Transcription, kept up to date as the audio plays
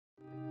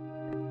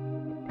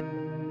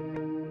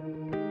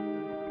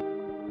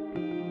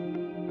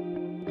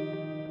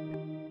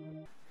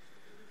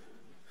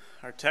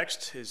Our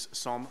text is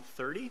Psalm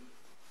 30,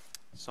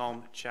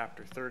 Psalm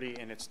chapter 30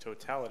 in its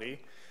totality.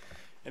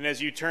 And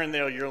as you turn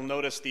there, you'll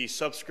notice the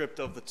subscript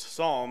of the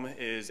psalm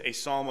is a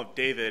psalm of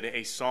David,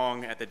 a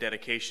song at the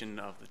dedication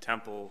of the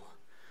temple.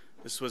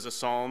 This was a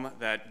psalm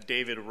that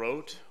David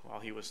wrote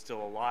while he was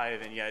still alive,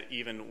 and yet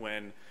even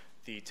when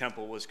the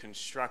temple was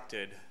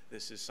constructed,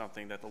 this is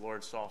something that the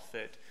Lord saw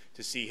fit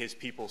to see his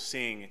people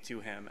sing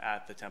to him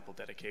at the temple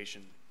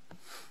dedication.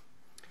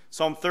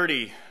 Psalm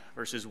 30,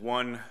 verses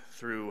 1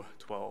 through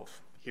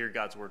 12. Hear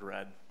God's word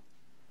read.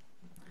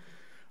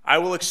 I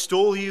will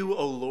extol you,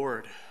 O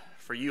Lord,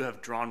 for you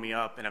have drawn me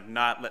up and have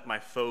not let my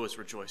foes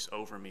rejoice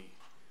over me.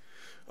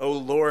 O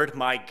Lord,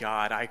 my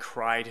God, I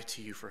cried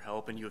to you for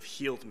help, and you have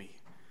healed me.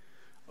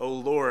 O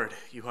Lord,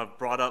 you have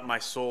brought up my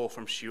soul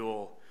from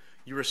Sheol.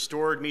 You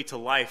restored me to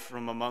life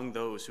from among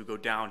those who go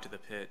down to the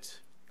pit.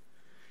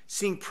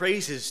 Sing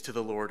praises to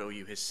the Lord, O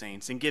you his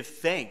saints, and give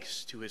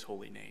thanks to his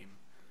holy name.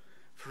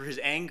 For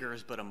his anger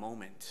is but a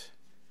moment,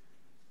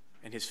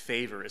 and his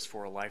favor is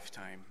for a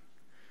lifetime.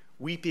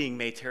 Weeping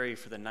may tarry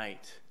for the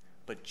night,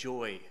 but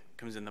joy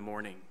comes in the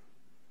morning.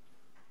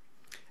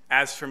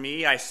 As for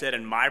me, I said,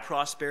 in my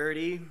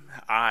prosperity,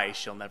 I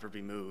shall never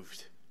be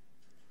moved.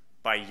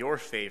 By your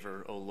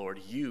favor, O Lord,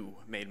 you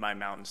made my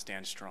mountain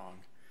stand strong.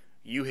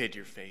 You hid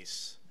your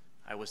face.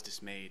 I was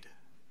dismayed.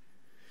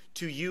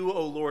 To you,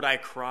 O Lord, I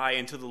cry,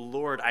 and to the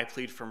Lord I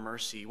plead for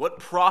mercy. What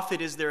profit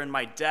is there in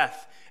my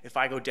death if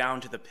I go down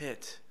to the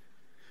pit?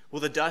 Will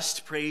the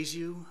dust praise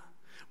you?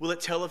 Will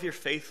it tell of your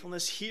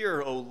faithfulness?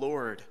 Hear, O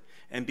Lord,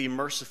 and be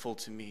merciful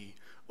to me.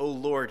 O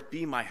Lord,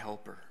 be my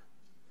helper.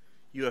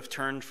 You have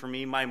turned for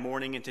me my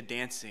mourning into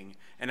dancing,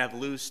 and have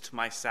loosed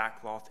my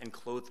sackcloth and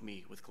clothed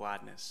me with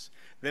gladness.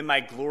 Then my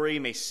glory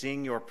may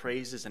sing your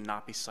praises and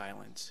not be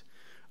silent.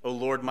 O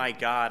Lord, my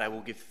God, I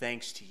will give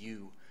thanks to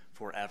you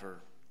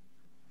forever.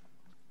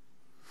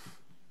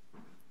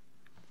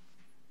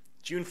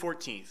 June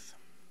 14th,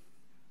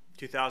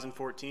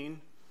 2014,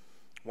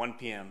 1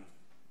 p.m.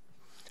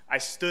 I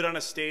stood on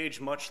a stage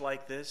much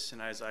like this,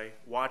 and as I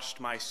watched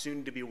my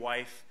soon-to-be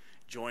wife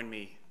join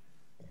me,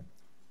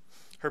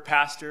 her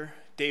pastor,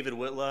 David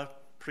Whitla,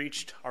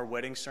 preached our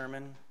wedding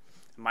sermon.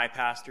 My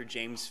pastor,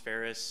 James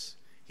Ferris,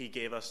 he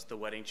gave us the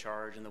wedding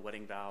charge and the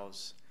wedding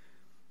vows.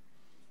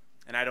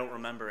 And I don't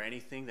remember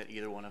anything that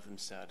either one of them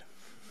said.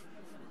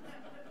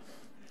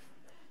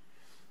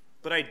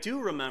 But I do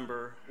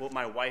remember what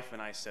my wife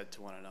and I said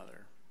to one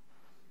another.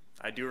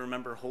 I do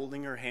remember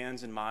holding her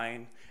hands in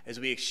mine as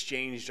we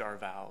exchanged our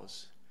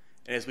vows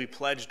and as we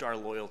pledged our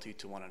loyalty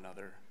to one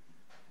another.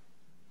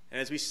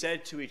 And as we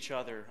said to each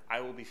other,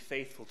 I will be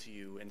faithful to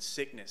you in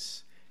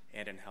sickness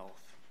and in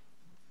health.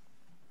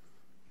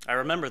 I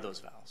remember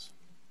those vows.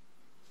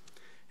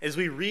 As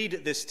we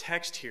read this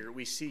text here,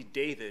 we see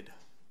David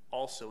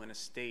also in a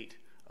state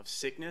of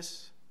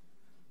sickness,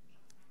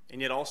 and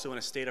yet also in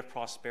a state of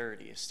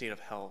prosperity, a state of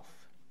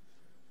health.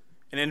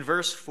 And in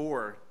verse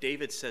 4,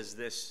 David says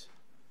this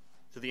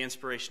through the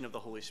inspiration of the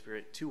Holy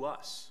Spirit to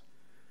us,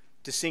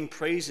 to sing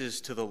praises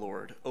to the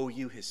Lord, O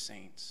you his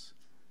saints.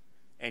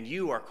 And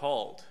you are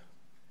called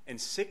in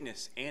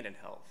sickness and in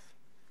health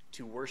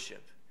to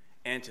worship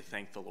and to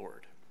thank the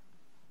Lord.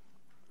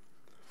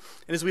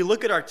 And as we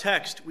look at our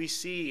text, we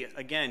see,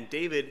 again,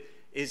 David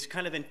is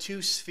kind of in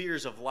two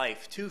spheres of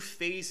life, two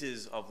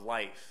phases of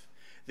life.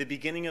 The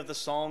beginning of the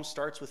psalm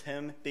starts with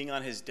him being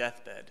on his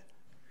deathbed.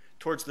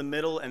 Towards the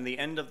middle and the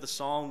end of the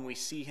psalm, we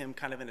see him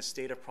kind of in a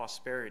state of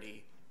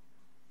prosperity,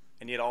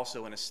 and yet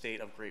also in a state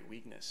of great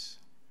weakness.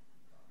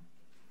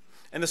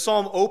 And the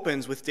psalm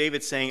opens with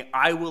David saying,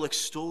 I will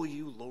extol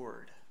you,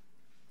 Lord.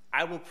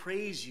 I will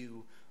praise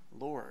you,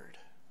 Lord.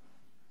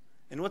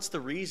 And what's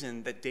the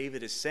reason that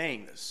David is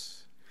saying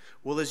this?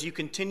 Well, as you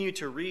continue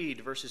to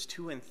read verses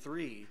 2 and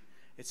 3,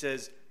 it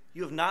says,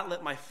 you have not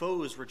let my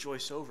foes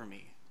rejoice over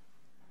me.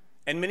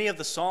 And many of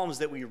the Psalms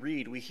that we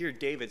read, we hear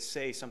David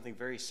say something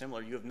very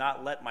similar. You have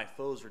not let my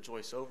foes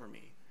rejoice over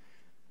me.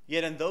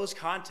 Yet in those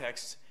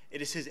contexts,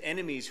 it is his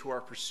enemies who are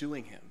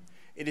pursuing him.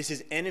 It is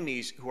his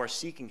enemies who are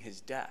seeking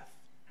his death.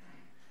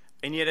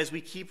 And yet as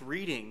we keep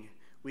reading,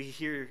 we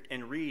hear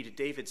and read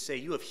David say,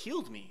 you have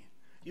healed me.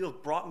 You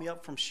have brought me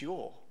up from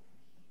Sheol.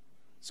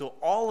 So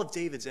all of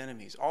David's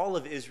enemies, all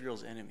of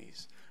Israel's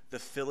enemies, the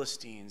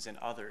Philistines and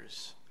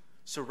others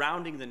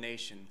surrounding the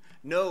nation,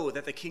 know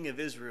that the king of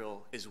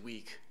Israel is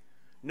weak.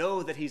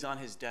 Know that he's on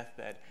his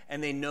deathbed,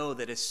 and they know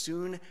that as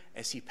soon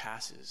as he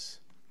passes,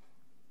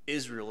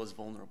 Israel is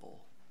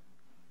vulnerable.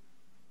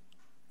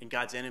 And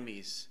God's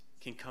enemies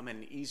can come in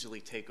and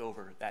easily take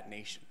over that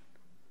nation.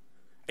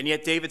 And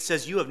yet David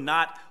says, you have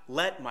not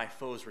let my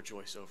foes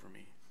rejoice over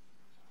me,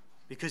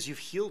 because you've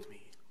healed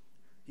me.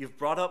 You've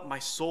brought up my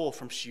soul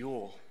from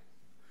Sheol.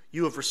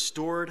 You have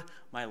restored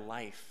my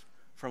life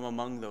from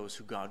among those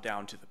who go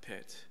down to the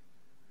pit.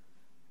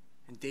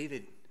 And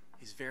David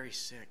is very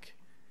sick.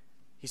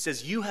 He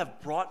says, you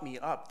have brought me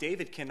up.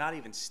 David cannot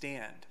even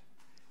stand.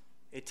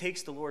 It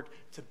takes the Lord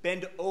to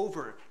bend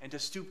over and to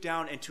stoop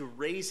down and to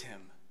raise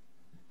him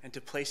and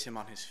to place him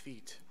on his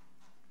feet.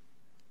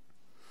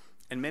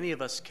 And many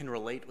of us can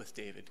relate with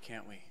David,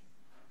 can't we?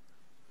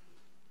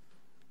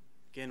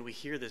 Again, we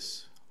hear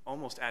this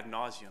almost ad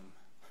nauseum.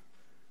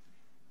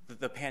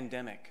 The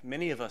pandemic,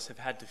 many of us have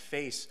had to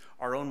face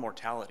our own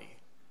mortality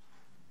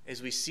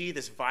as we see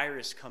this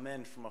virus come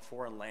in from a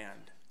foreign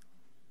land.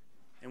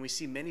 And we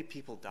see many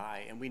people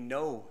die, and we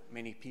know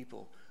many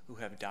people who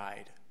have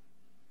died.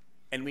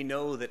 And we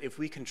know that if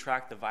we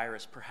contract the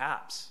virus,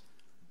 perhaps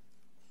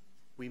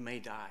we may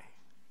die.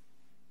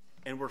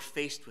 And we're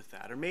faced with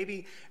that. Or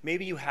maybe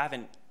you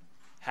haven't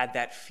had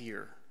that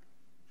fear.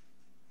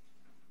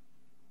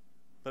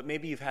 But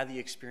maybe you've had the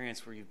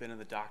experience where you've been in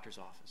the doctor's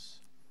office.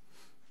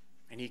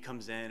 And he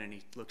comes in and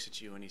he looks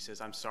at you and he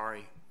says, I'm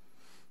sorry,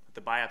 but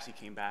the biopsy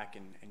came back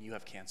and you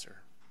have cancer.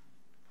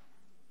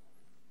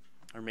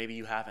 Or maybe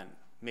you haven't.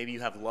 Maybe you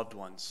have loved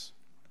ones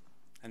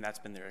and that's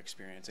been their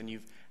experience. And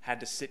you've had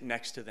to sit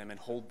next to them and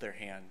hold their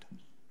hand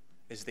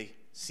as they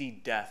see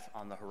death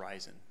on the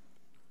horizon.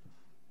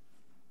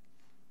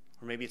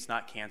 Or maybe it's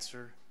not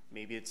cancer.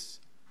 Maybe it's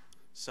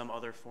some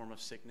other form of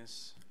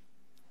sickness.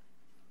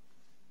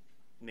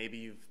 Maybe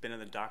you've been in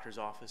the doctor's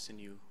office and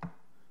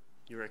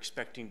you're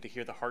expecting to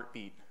hear the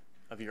heartbeat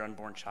of your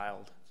unborn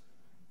child,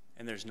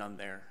 and there's none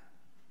there.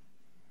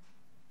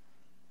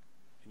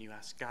 And you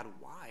ask, God,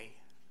 why?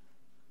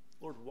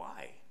 Lord,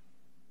 why?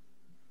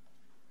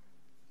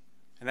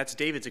 And that's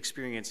David's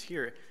experience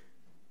here.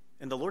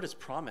 And the Lord has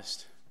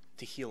promised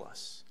to heal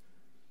us.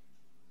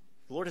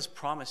 The Lord has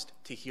promised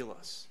to heal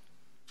us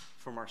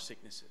from our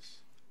sicknesses.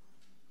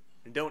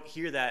 And don't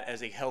hear that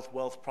as a health,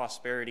 wealth,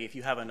 prosperity. If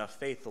you have enough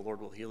faith, the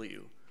Lord will heal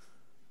you.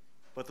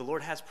 But the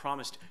Lord has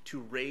promised to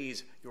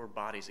raise your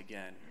bodies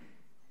again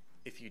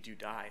if you do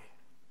die.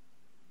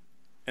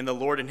 And the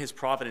Lord in his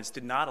providence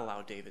did not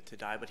allow David to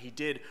die, but he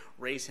did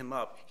raise him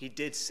up. He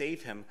did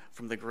save him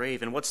from the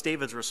grave. And what's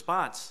David's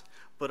response?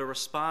 But a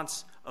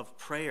response of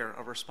prayer,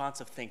 a response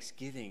of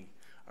thanksgiving,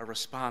 a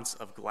response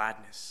of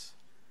gladness.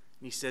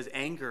 And he says,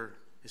 anger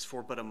is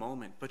for but a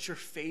moment, but your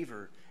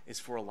favor is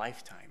for a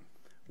lifetime.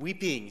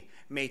 Weeping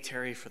may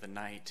tarry for the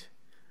night,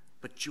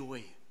 but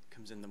joy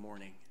comes in the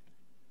morning.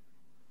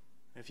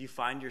 If you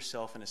find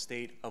yourself in a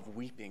state of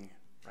weeping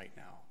right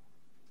now,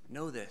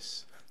 know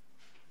this,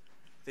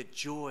 that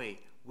joy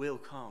will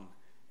come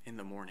in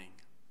the morning.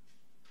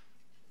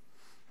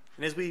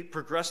 And as we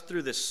progress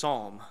through this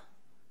psalm,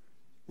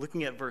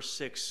 looking at verse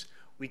 6,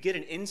 we get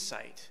an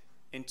insight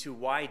into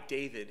why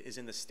David is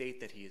in the state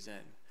that he is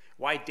in,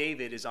 why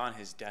David is on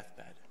his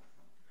deathbed.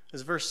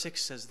 As verse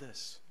 6 says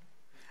this,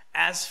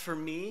 as for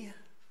me,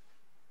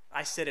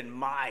 I said in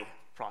my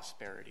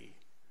prosperity,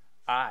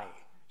 I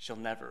shall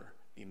never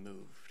be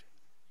moved.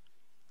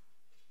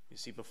 You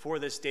see, before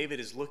this, David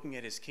is looking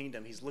at his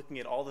kingdom. He's looking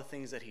at all the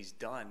things that he's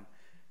done,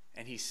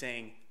 and he's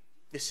saying,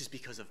 this is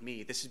because of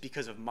me. This is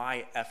because of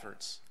my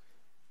efforts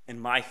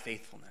and my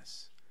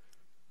faithfulness.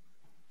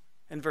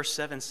 And verse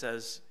 7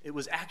 says, it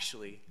was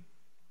actually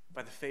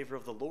by the favor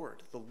of the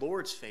Lord. The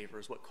Lord's favor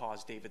is what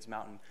caused David's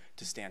mountain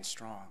to stand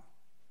strong.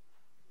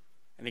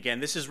 And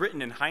again, this is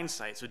written in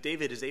hindsight, so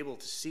David is able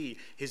to see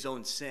his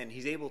own sin.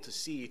 He's able to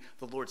see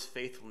the Lord's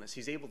faithfulness.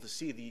 He's able to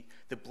see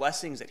the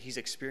blessings that he's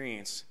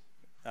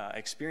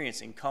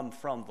experiencing come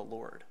from the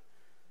Lord.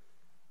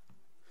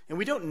 And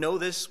we don't know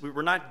this.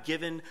 We're not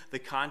given the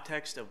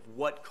context of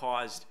what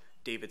caused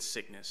David's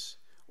sickness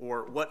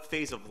or what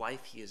phase of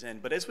life he is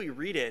in. But as we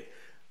read it,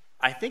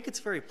 I think it's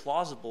very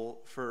plausible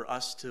for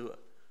us to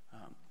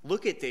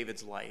look at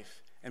David's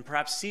life and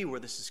perhaps see where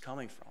this is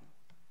coming from.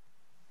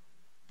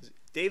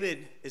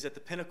 David is at the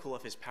pinnacle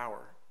of his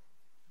power.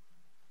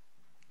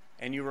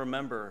 And you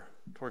remember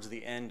towards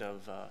the end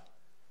of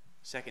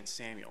 2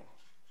 Samuel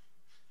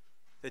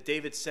that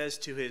David says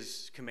to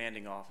his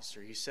commanding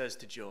officer, he says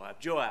to Joab,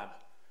 Joab,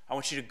 I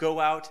want you to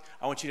go out.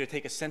 I want you to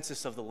take a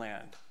census of the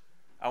land.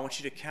 I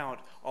want you to count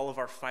all of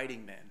our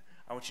fighting men.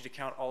 I want you to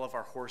count all of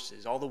our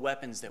horses, all the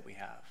weapons that we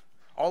have,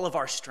 all of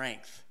our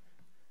strength.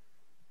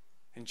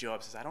 And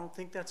Joab says, I don't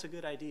think that's a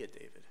good idea,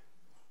 David.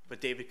 But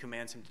David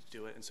commands him to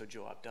do it, and so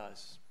Joab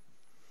does.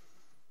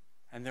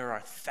 And there are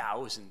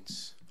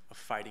thousands of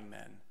fighting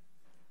men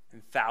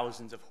and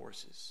thousands of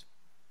horses.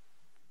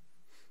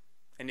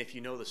 And if you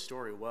know the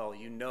story well,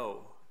 you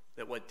know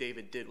that what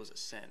David did was a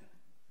sin.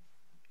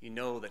 You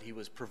know that he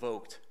was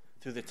provoked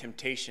through the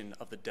temptation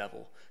of the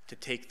devil to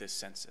take this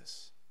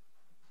census.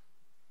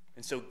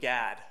 And so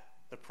Gad,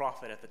 the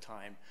prophet at the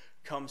time,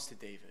 comes to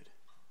David.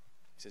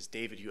 He says,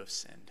 David, you have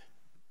sinned.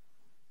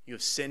 You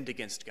have sinned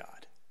against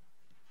God.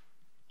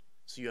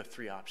 So you have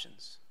three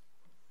options.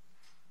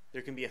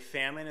 There can be a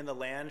famine in the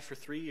land for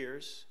 3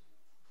 years.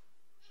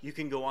 You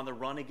can go on the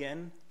run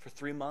again for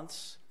 3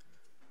 months.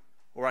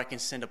 Or I can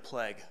send a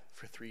plague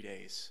for 3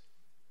 days.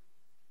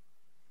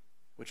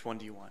 Which one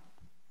do you want?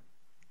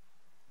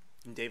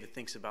 And David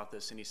thinks about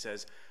this and he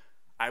says,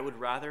 I would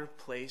rather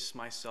place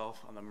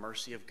myself on the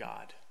mercy of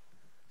God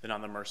than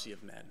on the mercy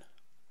of men.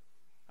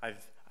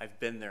 I've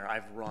been there,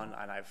 I've run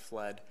and I've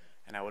fled,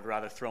 and I would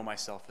rather throw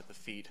myself at the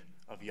feet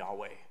of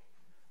Yahweh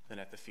than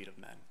at the feet of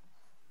men.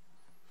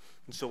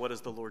 And so what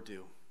does the Lord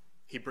do?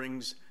 He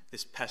brings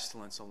this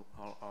pestilence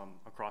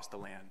across the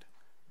land,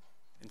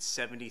 and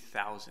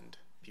 70,000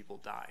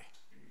 people die.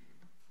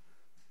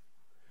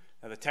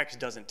 Now, the text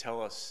doesn't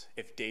tell us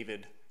if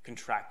David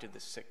contracted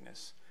this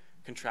sickness,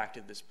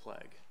 contracted this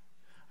plague,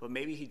 but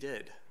maybe he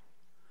did.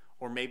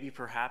 Or maybe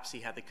perhaps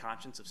he had the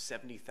conscience of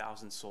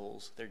 70,000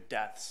 souls, their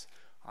deaths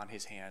on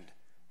his hand,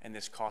 and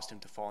this caused him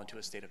to fall into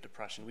a state of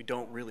depression. We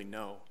don't really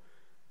know.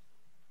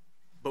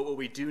 But what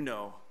we do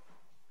know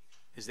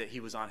is that he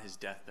was on his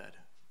deathbed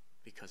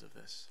because of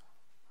this.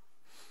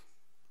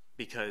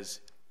 Because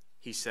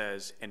he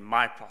says, in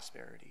my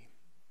prosperity,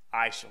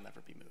 I shall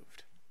never be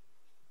moved.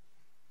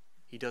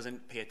 He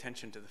doesn't pay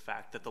attention to the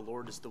fact that the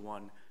Lord is the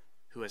one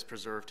who has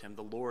preserved him.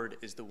 The Lord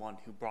is the one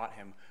who brought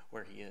him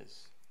where he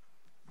is.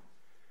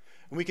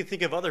 And we can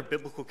think of other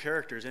biblical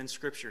characters in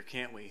Scripture,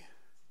 can't we?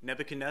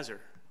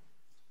 Nebuchadnezzar.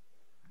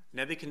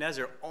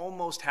 Nebuchadnezzar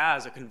almost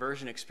has a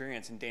conversion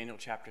experience in Daniel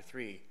chapter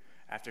 3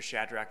 after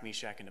Shadrach,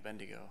 Meshach, and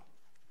Abednego.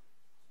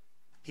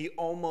 He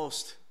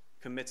almost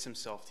commits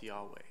himself to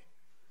Yahweh.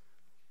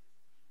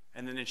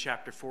 And then in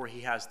chapter 4,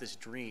 he has this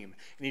dream,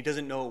 and he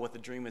doesn't know what the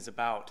dream is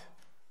about.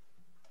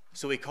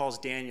 So he calls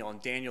Daniel,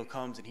 and Daniel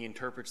comes and he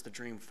interprets the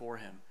dream for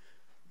him.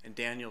 And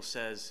Daniel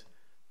says,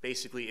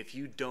 basically, if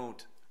you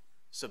don't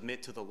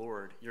submit to the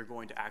Lord, you're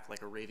going to act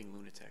like a raving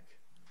lunatic.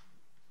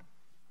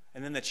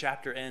 And then the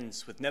chapter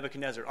ends with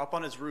Nebuchadnezzar up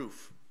on his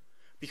roof,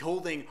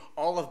 beholding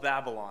all of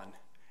Babylon.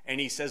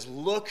 And he says,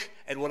 look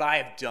at what I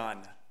have done.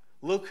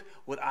 Look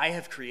what I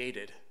have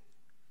created.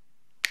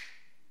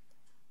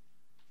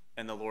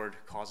 And the Lord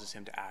causes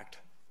him to act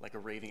like a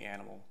raving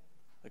animal,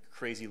 like a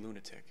crazy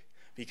lunatic,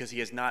 because he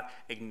has not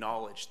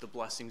acknowledged the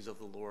blessings of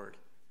the Lord.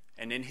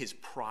 And in his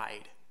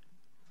pride,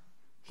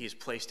 he has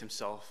placed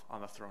himself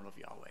on the throne of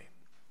Yahweh.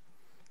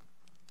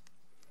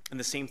 And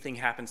the same thing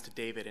happens to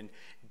David. And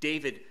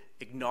David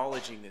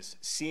acknowledging this,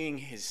 seeing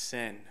his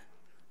sin,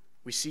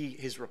 we see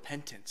his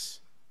repentance.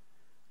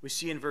 We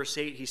see in verse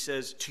 8, he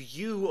says, to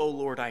you, O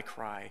Lord, I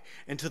cry,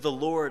 and to the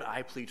Lord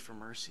I plead for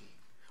mercy.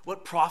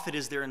 What profit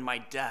is there in my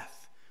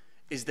death?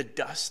 Is the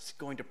dust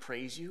going to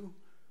praise you?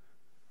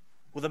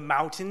 Will the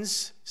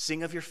mountains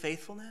sing of your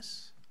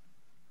faithfulness?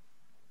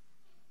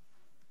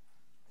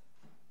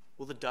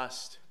 Will the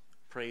dust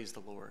praise the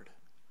Lord?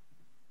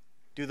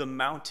 Do the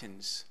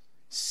mountains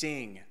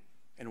sing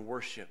and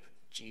worship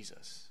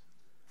Jesus?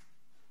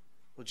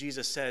 Well,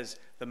 Jesus says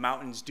the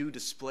mountains do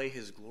display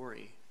his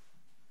glory.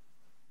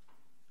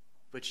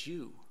 But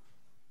you,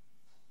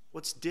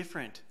 what's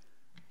different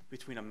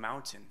between a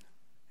mountain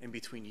and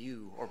between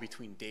you or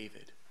between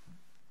David?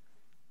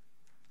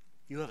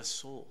 You have a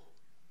soul.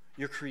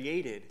 You're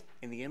created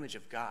in the image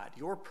of God.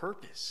 Your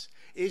purpose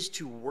is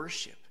to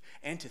worship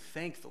and to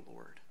thank the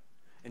Lord.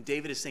 And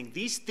David is saying,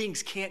 these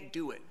things can't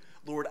do it.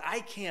 Lord, I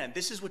can.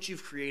 This is what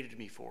you've created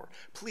me for.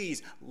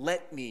 Please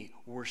let me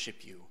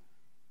worship you.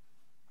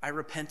 I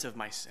repent of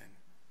my sin.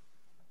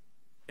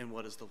 And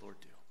what does the Lord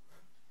do?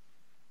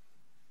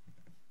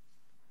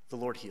 The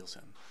Lord heals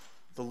him.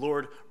 The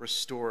Lord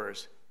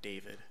restores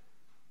David.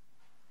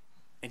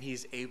 And he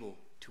is able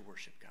to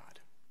worship God.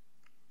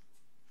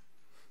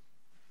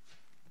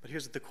 But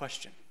here's the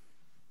question.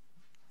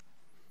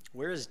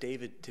 Where is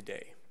David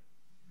today?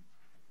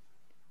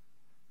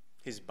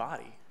 His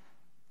body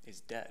is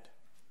dead.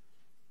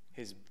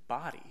 His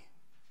body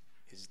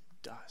is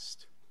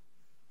dust.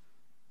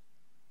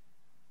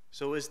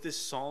 So is this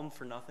psalm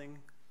for nothing?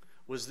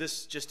 Was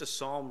this just a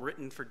psalm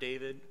written for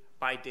David,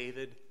 by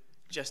David,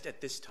 just at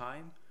this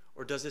time?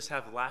 Or does this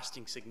have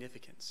lasting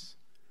significance?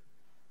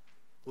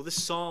 Well,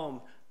 this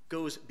psalm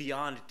goes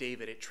beyond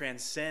David. It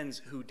transcends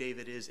who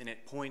David is, and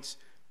it points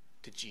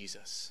to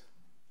Jesus,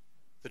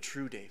 the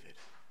true David.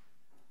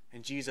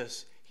 And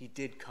Jesus, he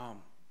did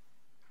come.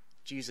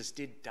 Jesus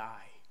did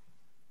die.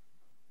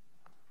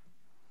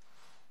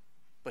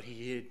 But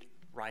he did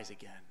rise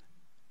again.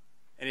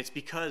 And it's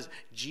because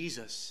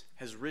Jesus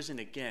has risen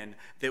again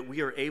that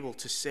we are able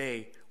to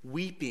say,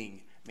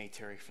 weeping may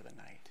tarry for the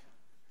night,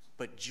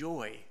 but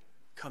joy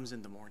comes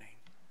in the morning.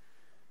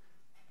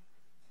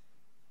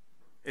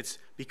 It's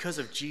because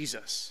of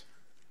Jesus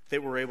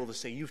that we're able to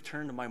say, you've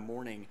turned my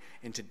mourning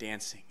into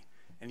dancing,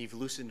 and you've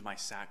loosened my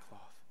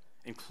sackcloth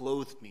and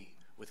clothed me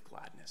with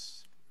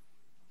gladness.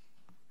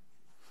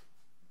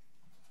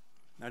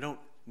 Now, I don't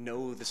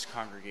know this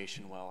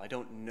congregation well. I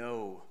don't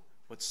know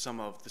what some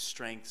of the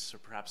strengths or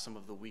perhaps some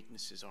of the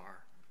weaknesses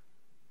are.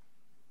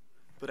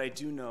 But I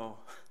do know,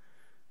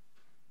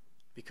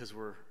 because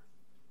we're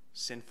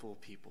sinful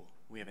people,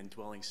 we have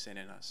indwelling sin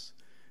in us,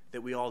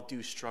 that we all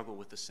do struggle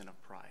with the sin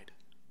of pride.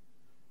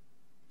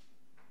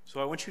 So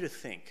I want you to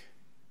think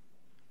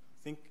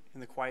in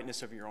the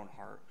quietness of your own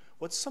heart,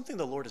 what's something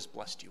the Lord has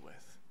blessed you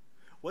with?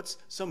 What's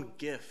some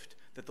gift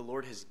that the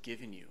Lord has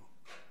given you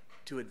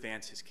to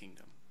advance his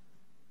kingdom?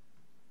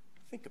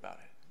 Think about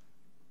it.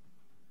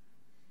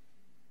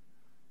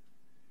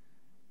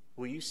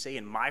 Will you say,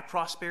 in my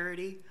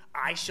prosperity,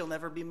 I shall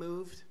never be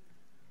moved?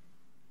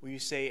 Will you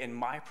say, in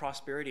my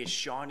prosperity as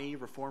Shawnee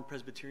Reformed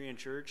Presbyterian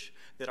Church,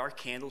 that our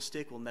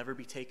candlestick will never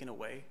be taken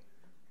away?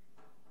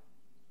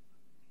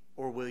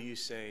 Or will you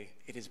say,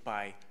 it is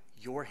by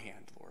your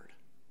hand, Lord,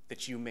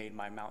 that you made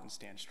my mountain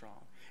stand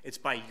strong. It's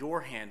by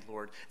your hand,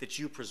 Lord, that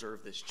you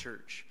preserve this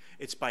church.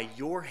 It's by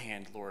your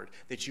hand, Lord,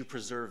 that you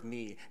preserve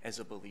me as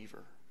a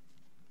believer.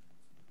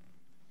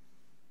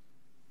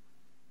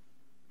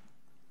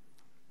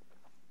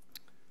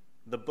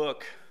 The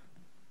book,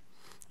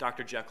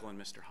 Dr. Jekyll and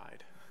Mr.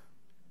 Hyde.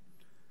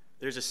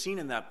 There's a scene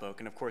in that book,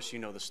 and of course you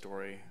know the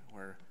story,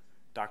 where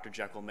Dr.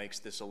 Jekyll makes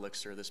this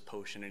elixir, this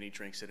potion, and he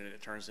drinks it, and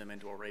it turns him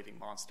into a raving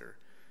monster.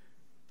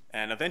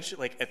 And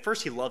eventually, at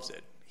first he loves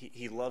it.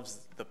 He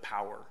loves the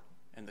power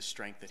and the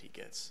strength that he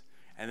gets.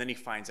 And then he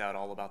finds out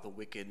all about the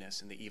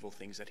wickedness and the evil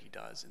things that he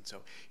does. And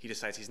so he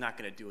decides he's not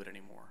going to do it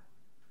anymore.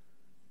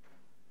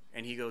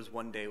 And he goes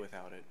 1 day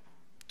without it,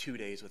 2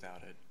 days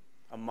without it,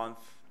 a month,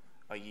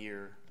 a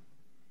year,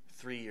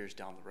 3 years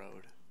down the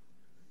road.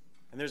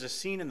 And there's a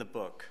scene in the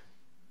book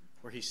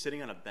where he's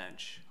sitting on a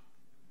bench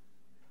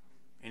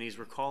and he's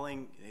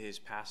recalling his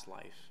past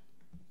life,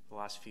 the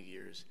last few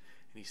years,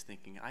 and he's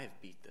thinking, I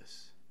have beat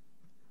this.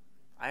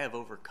 I have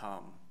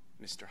overcome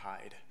Mr.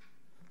 Hyde.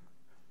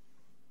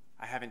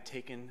 I haven't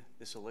taken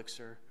this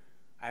elixir.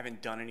 I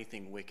haven't done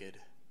anything wicked.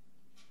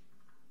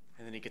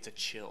 And then he gets a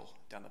chill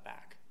down the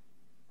back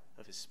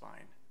of his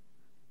spine.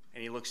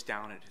 And he looks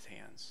down at his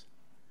hands.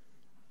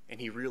 And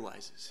he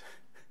realizes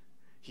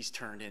he's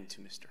turned into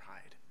Mr.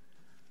 Hyde.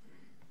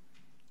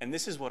 And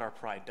this is what our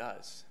pride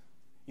does.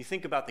 You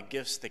think about the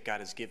gifts that God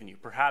has given you.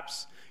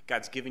 Perhaps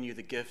God's given you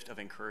the gift of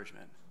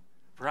encouragement.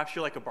 Perhaps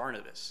you're like a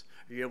Barnabas.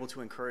 You're able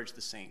to encourage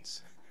the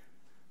saints.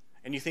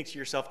 And you think to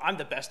yourself, I'm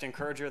the best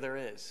encourager there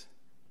is.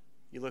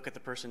 You look at the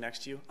person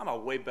next to you, I'm a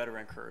way better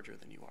encourager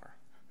than you are.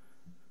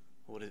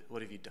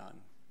 What have you done?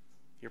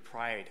 Your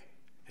pride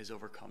has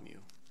overcome you.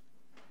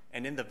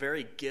 And in the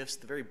very gifts,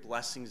 the very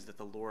blessings that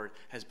the Lord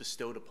has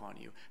bestowed upon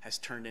you has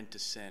turned into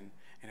sin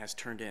and has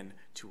turned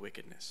into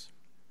wickedness.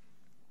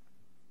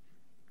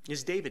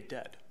 Is David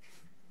dead?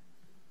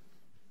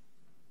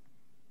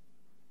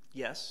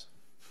 Yes.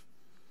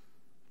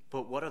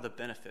 But what are the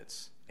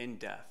benefits in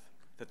death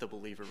that the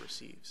believer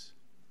receives?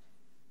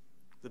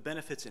 The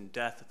benefits in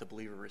death that the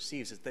believer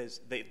receives is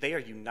they are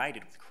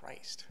united with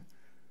Christ.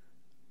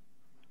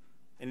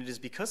 And it is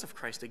because of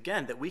Christ,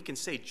 again, that we can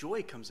say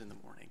joy comes in the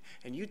morning.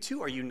 And you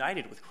too are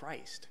united with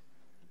Christ.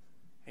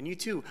 And you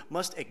too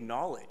must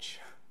acknowledge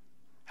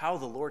how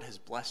the Lord has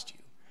blessed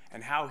you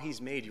and how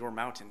he's made your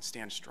mountain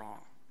stand strong.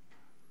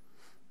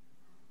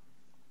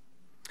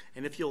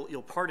 And if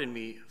you'll pardon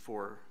me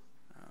for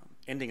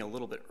ending a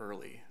little bit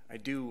early, I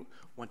do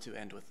want to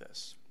end with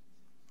this.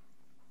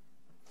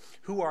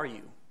 Who are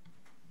you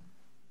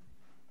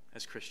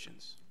as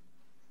Christians?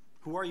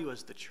 Who are you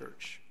as the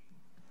church?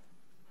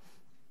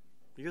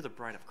 You're the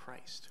bride of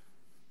Christ.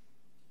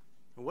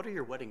 And what are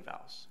your wedding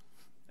vows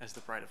as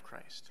the bride of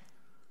Christ?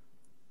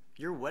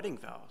 Your wedding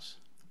vows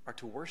are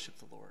to worship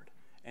the Lord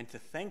and to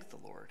thank the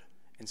Lord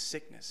in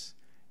sickness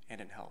and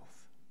in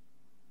health.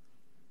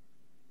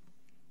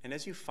 And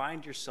as you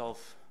find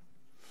yourself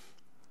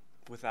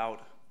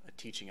without a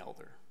teaching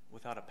elder,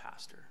 without a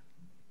pastor,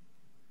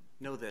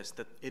 know this,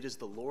 that it is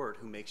the Lord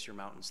who makes your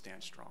mountain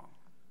stand strong.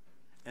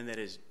 And that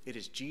it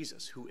is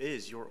Jesus who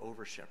is your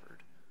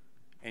over-shepherd.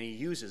 And he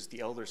uses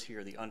the elders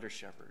here, the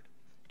under-shepherd,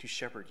 to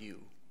shepherd you.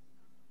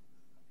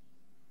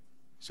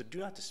 So do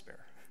not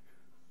despair.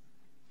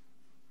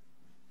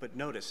 But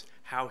notice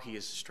how he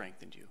has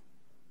strengthened you,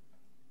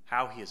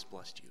 how he has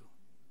blessed you,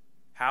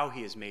 how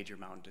he has made your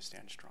mountain to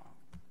stand strong.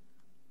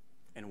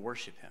 And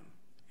worship him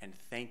and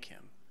thank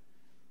him,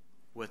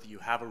 whether you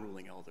have a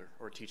ruling elder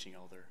or a teaching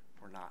elder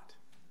or not.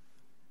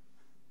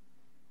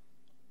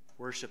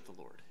 Worship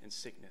the Lord in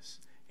sickness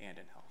and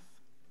in health.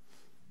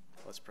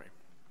 Let's pray.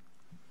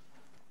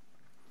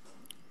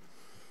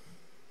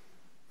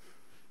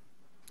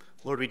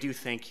 Lord, we do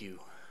thank you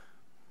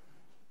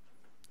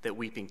that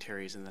weeping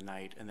tarries in the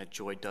night and that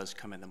joy does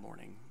come in the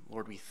morning.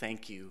 Lord, we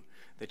thank you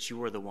that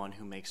you are the one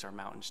who makes our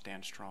mountain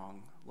stand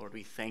strong. Lord,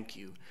 we thank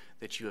you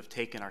that you have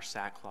taken our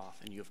sackcloth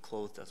and you have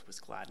clothed us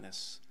with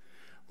gladness.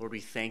 Lord,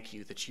 we thank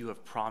you that you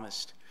have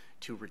promised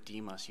to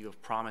redeem us. You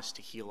have promised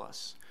to heal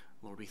us.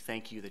 Lord, we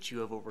thank you that you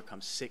have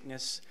overcome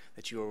sickness,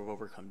 that you have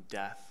overcome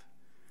death.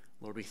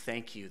 Lord, we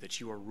thank you that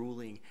you are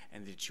ruling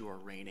and that you are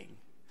reigning.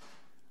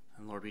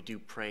 And Lord, we do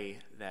pray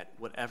that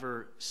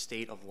whatever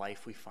state of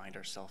life we find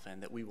ourselves in,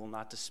 that we will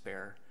not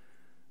despair,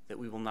 that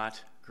we will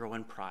not grow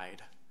in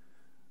pride,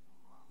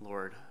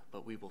 Lord,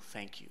 but we will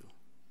thank you,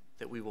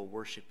 that we will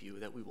worship you,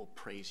 that we will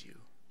praise you.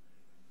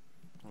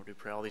 Lord, we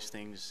pray all these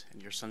things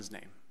in your Son's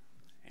name.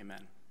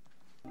 Amen.